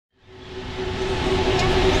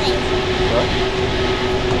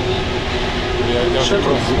Jag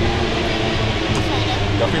filmar oss.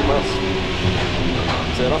 Jag filmar oss.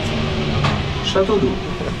 Säger något? Chateau d'eau.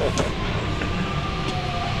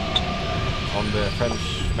 On the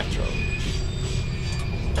French metro.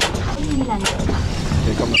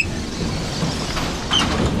 Okej, kom då.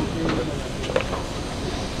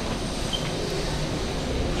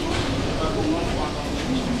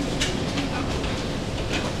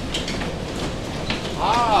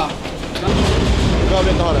 Du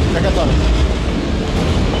behöver inte ha den, jag kan ta den.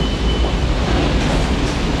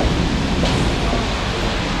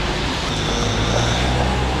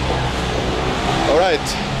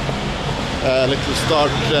 Alright, little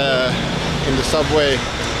start in the subway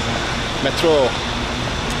metro.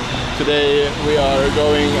 Today we are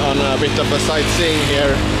going on a bit of a sightseeing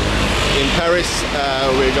here in Paris.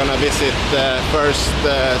 We're gonna visit first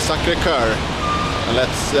Sacre Coeur.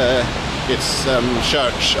 It's some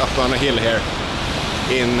church up on a hill here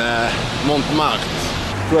in Montmartre.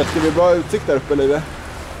 Tror du att det blir bra utsikt där uppe eller?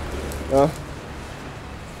 Ja.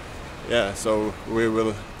 Yeah, so we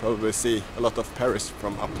will probably see a lot of Paris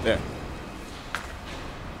from up there.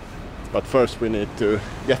 But first we need to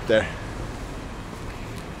get there.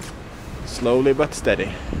 Slowly but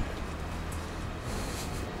steady.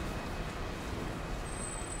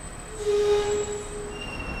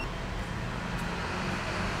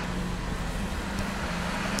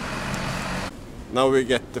 Now we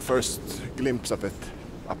get the first glimpse of it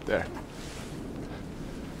up there.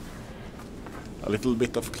 A little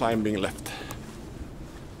bit of climbing left.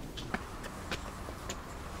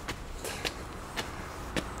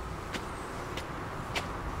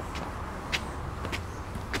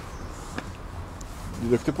 Du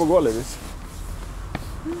är duktig på att gå, Levis.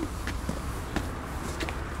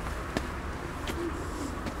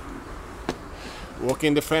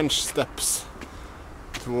 Walking the French steps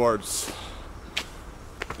towards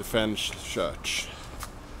the French church.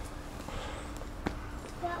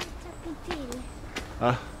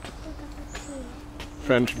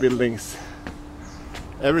 French buildings.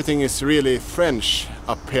 Everything is really French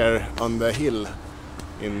up here on the hill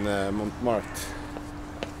in Montmartre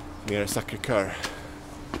near Sacre Coeur.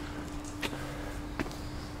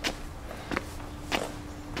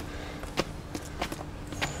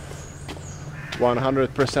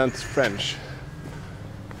 %100% French.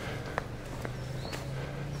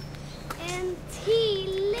 En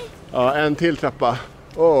till. Ja, en till trappa.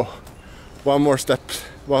 Oh, one more step.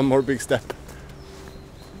 One more big step.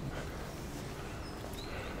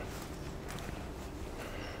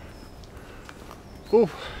 Oh.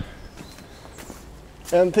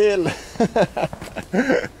 En till.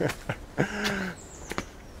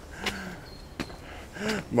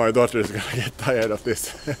 My daughter is gonna get tired of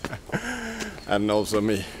this. And also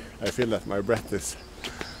me. I feel that my breath is...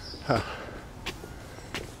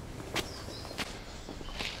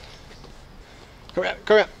 Kom igen,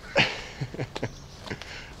 kom igen!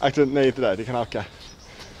 Akta, nej inte där, det kan halka.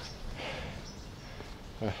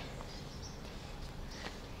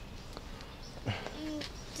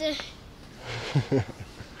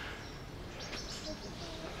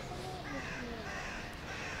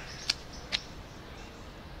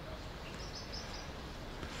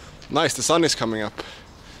 Nice, the sun is coming up.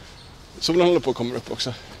 Solen håller på att komma upp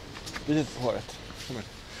också. Lite på håret. Kom igen.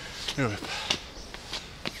 Nu upp.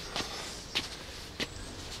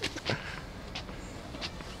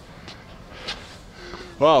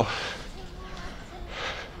 Wow.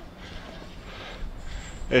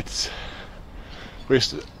 We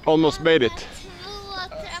almost made it.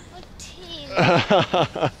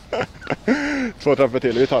 Två trappor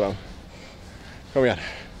till, vi tar dem. Kom igen.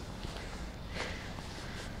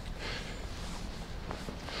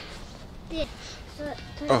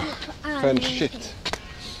 Oh, French shit.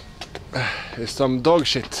 There's some dog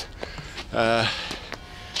shit.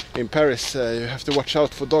 In Paris you have to watch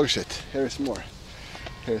out for dog shit. Here is more.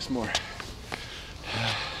 Here's more.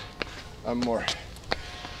 And more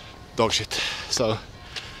dog shit. So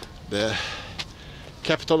the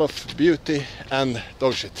capital of beauty and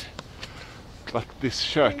dog shit. But this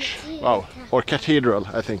church, wow, or cathedral,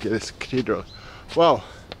 I think it is cathedral. Wow,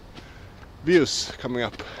 views coming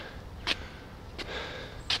up.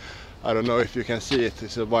 I don't know if you can see it,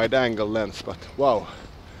 it's a wide angle lens, but wow.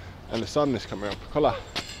 And the sun is coming up. Kolla,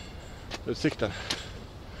 utsikten.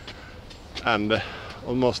 And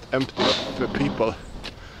almost empty of people.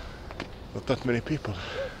 Not that many people.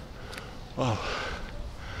 Wow.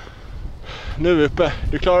 Nu är vi uppe.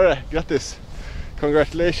 Du klarar det. Grattis.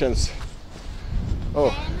 Congratulations.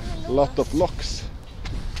 Oh, a lot of locks.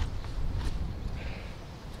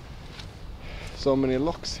 So many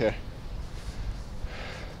locks here.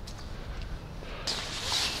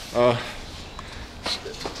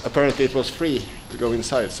 apparently it was free to go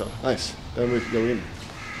inside, so nice. Then we can go in.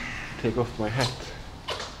 Take off my hat.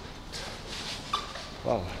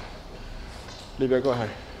 Wow. Olivia, go here.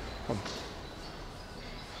 Come.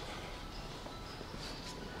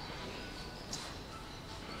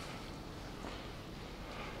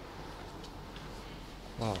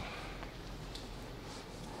 Wow.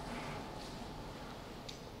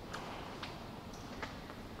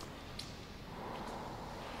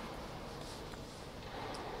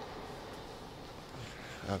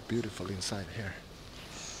 Beautiful inside here.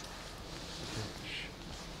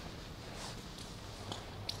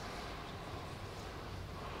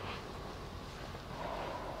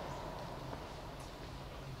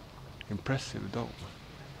 Impressive dome.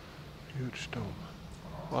 Huge dome.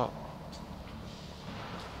 Wow.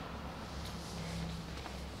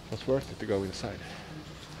 It was worth it to go inside.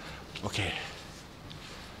 Okay.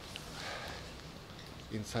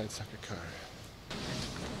 Inside Sacre Coeur.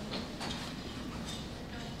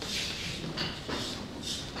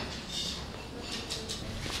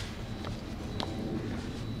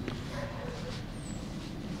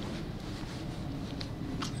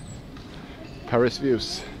 Paris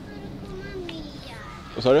views.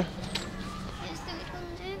 Vad sa du? Jag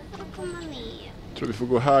tror vi får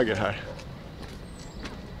gå höger här.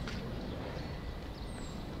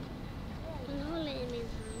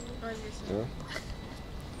 Ja.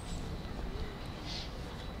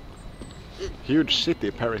 Huge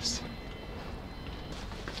city, Paris.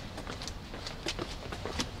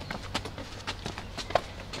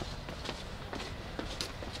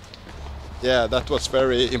 Yeah, that was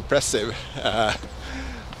very impressive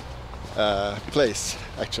place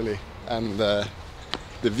actually, and the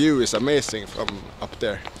view is amazing from up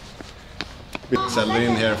there. We settled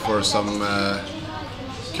in here for some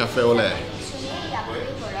café au lait.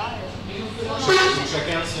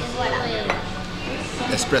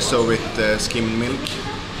 Espresso with skimmed milk.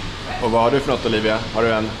 Och vad har du för något, Olivia? Har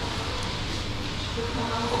du en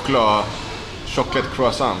chocolate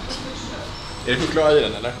croissant? Är det choklad i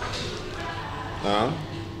den eller? Ja.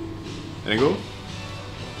 Är den god?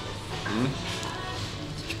 Mm.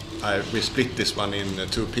 We split this one in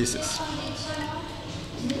 2 pieces.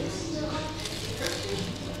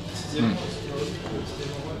 Mm.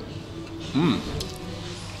 Mm.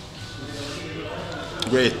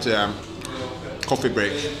 Great coffee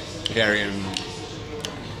break here in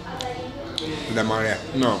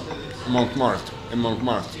Montmartre,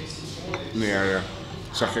 near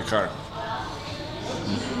Sacre Coeur.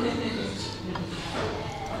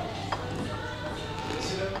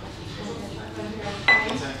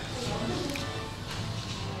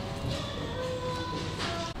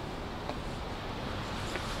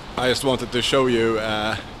 I just wanted to show you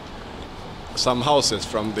some houses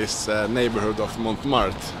from this neighborhood of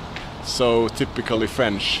Montmartre, so typically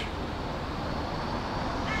French.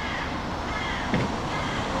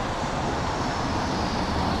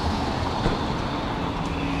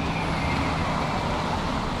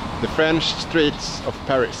 The French streets of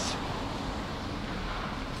Paris.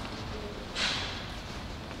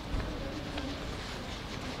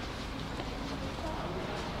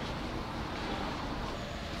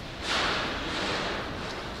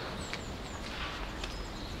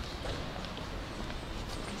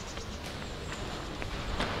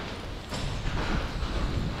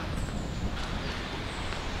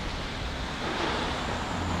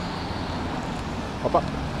 Hoppa.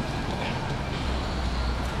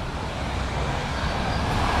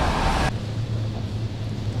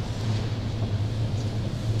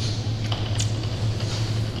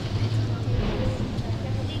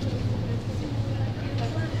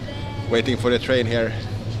 Waiting for the train here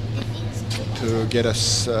to get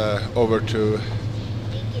us over to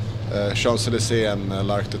Champs-Élysées and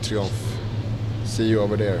l'Arc de Triomphe. See you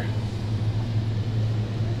over there.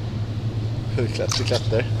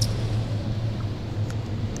 Klätter.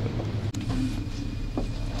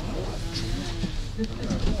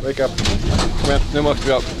 Wake up. Kom igen, nu måste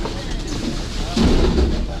vi upp.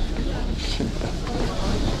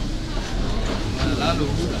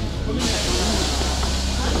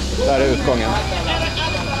 Där är utgången.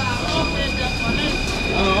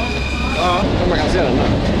 Ja, man kan se den där.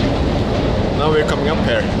 Now we're coming up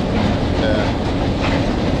here.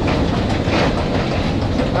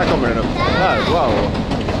 Här kommer den upp. Där, wow.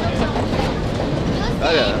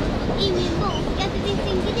 Där är den. I min bok att det finns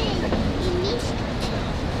en grej i mitten.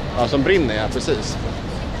 Ja, som brinner, ja, precis.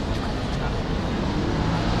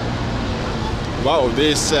 Wow,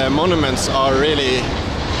 these monuments are really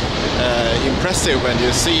impressive when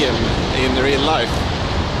you see them in real life.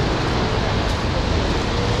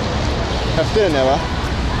 Häftig den är, va?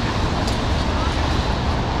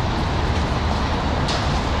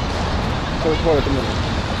 tar kvar lite munnen.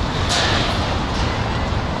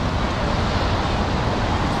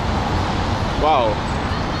 Wow.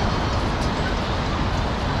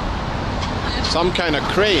 Some kind of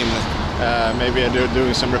crane. Maybe they're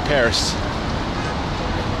doing some repairs.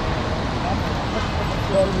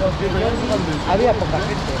 Había poca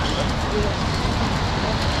gente.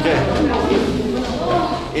 Okay.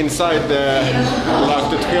 Inside the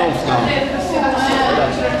Sacre Coeur now.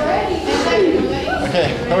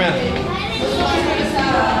 Okej, kom igen.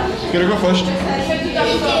 Ska du gå först?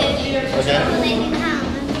 Okej.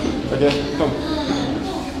 Okej, kom.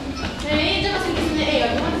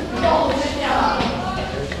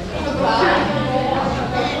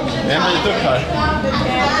 Det är en bit upp här.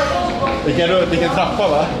 Vilken trappa,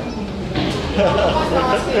 va?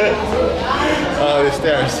 Oh, the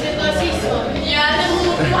stairs.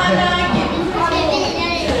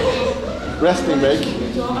 Resting break.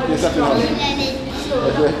 Yes, after one.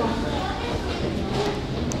 Okay.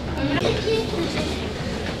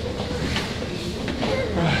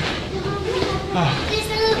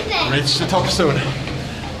 Reach the top soon.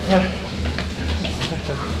 Ja,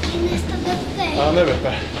 nu är vi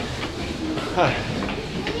uppe. Här.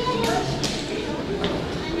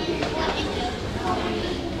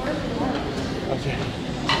 Okej.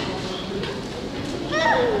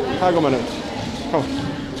 Här går man ut. Kom.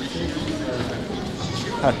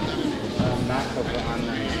 Här.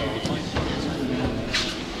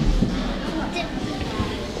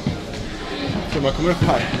 Så man kommer upp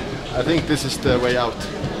här. I think this is the way out.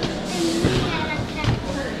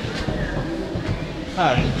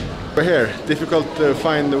 Här. We're here. Difficult to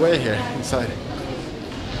find the way here inside.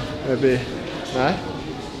 Maybe. Nej.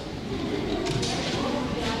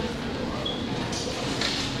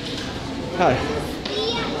 Här.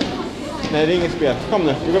 Nej, det är inget spel. Kom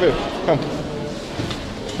nu, nu går vi ut. Kom.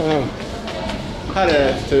 Kom. Här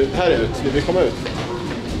är ut. Vi vill komma ut.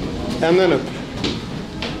 Ännu en upp.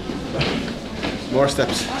 More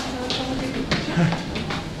steps.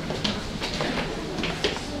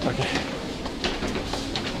 Okej.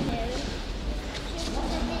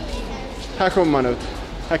 Här kommer man ut.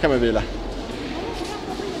 Här kan man vila.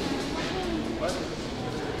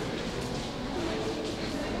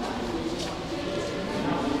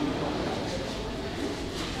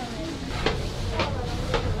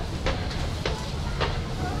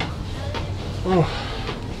 Oh.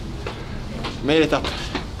 Made it up.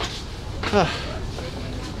 Ah.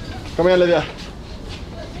 Kom igen, Livia.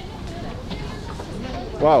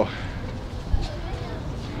 Wow.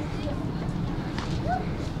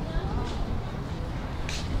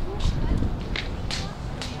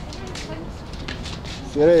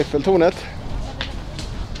 Ser du Eiffeltornet?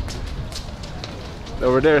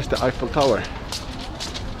 Over there is the Eiffel Tower.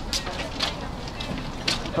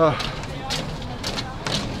 Ah.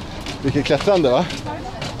 Vilket klättrande, va?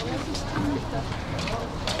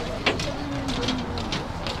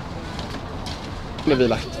 Nu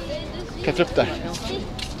vila. Klättra upp där.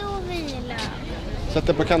 Sätt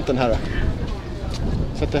dig på kanten här då.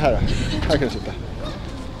 Sätt dig här då. Här kan du sitta.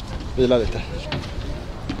 Vila lite.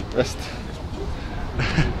 Rest.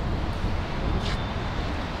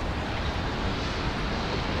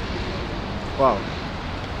 Wow.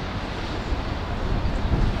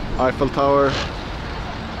 Eiffel Tower.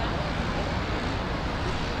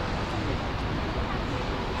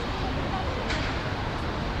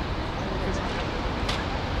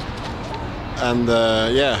 And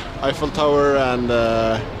yeah, Eiffel Tower and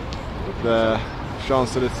the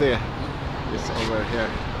Champs-Élysées is over here.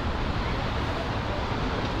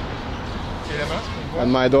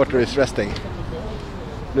 And my daughter is resting.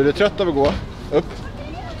 Blir du trött av att gå upp?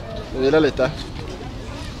 Vila lite.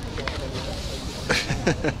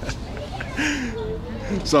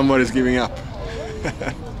 Somebody's giving up.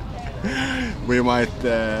 We might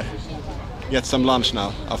get some lunch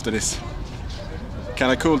now after this.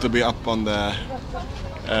 Kind of cool to be up on the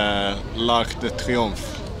L'Arc de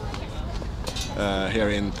Triomphe here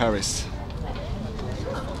in Paris.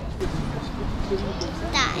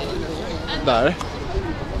 Där?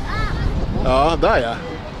 Ja, där ja.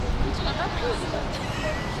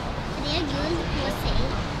 Det är guld på sig.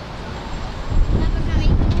 Varför kan vi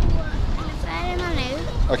gå till affärerna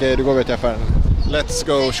nu? Okej, då går vi till affären. Let's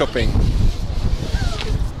go shopping.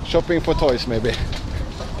 Shopping for toys maybe.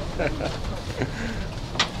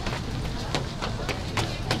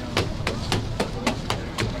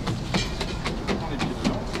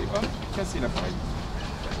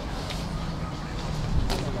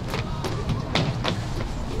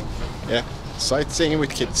 Yeah, sightseeing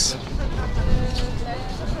with kids.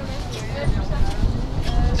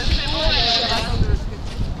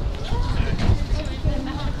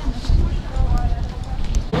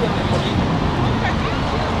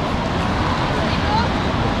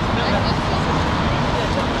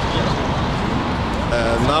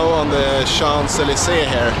 on the Champs-Élysées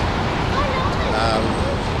here.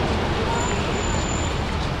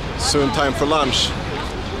 Soon time for lunch.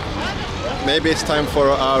 Maybe it's time for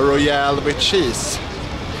a Royale with cheese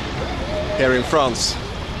here in France.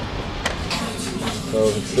 So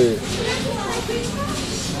let's see.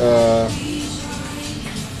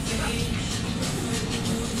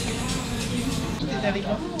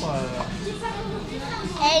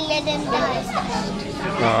 Eller den där istället.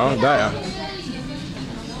 Ja, där ja.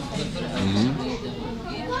 Mm.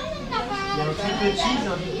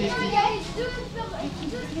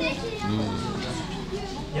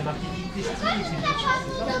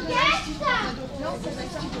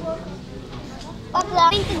 Och det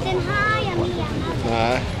är inte den här jag menar.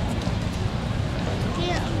 Nej.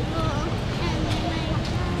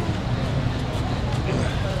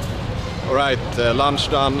 All right, lunch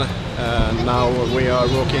done. Now we are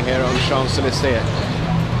walking here on Champs-Élysées.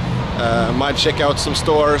 Might check out some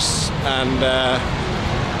stores, and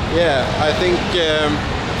yeah, I think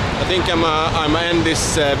I'm gonna end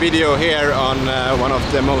this video here on one of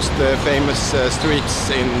the most famous streets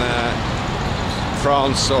in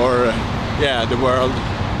France, or yeah, the world.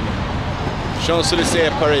 Champs-Élysées,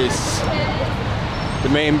 Paris, the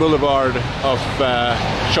main boulevard of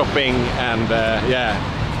shopping and yeah,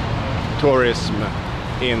 tourism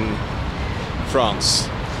in France.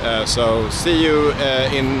 So see you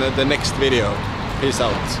in the next video. Peace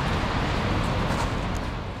out.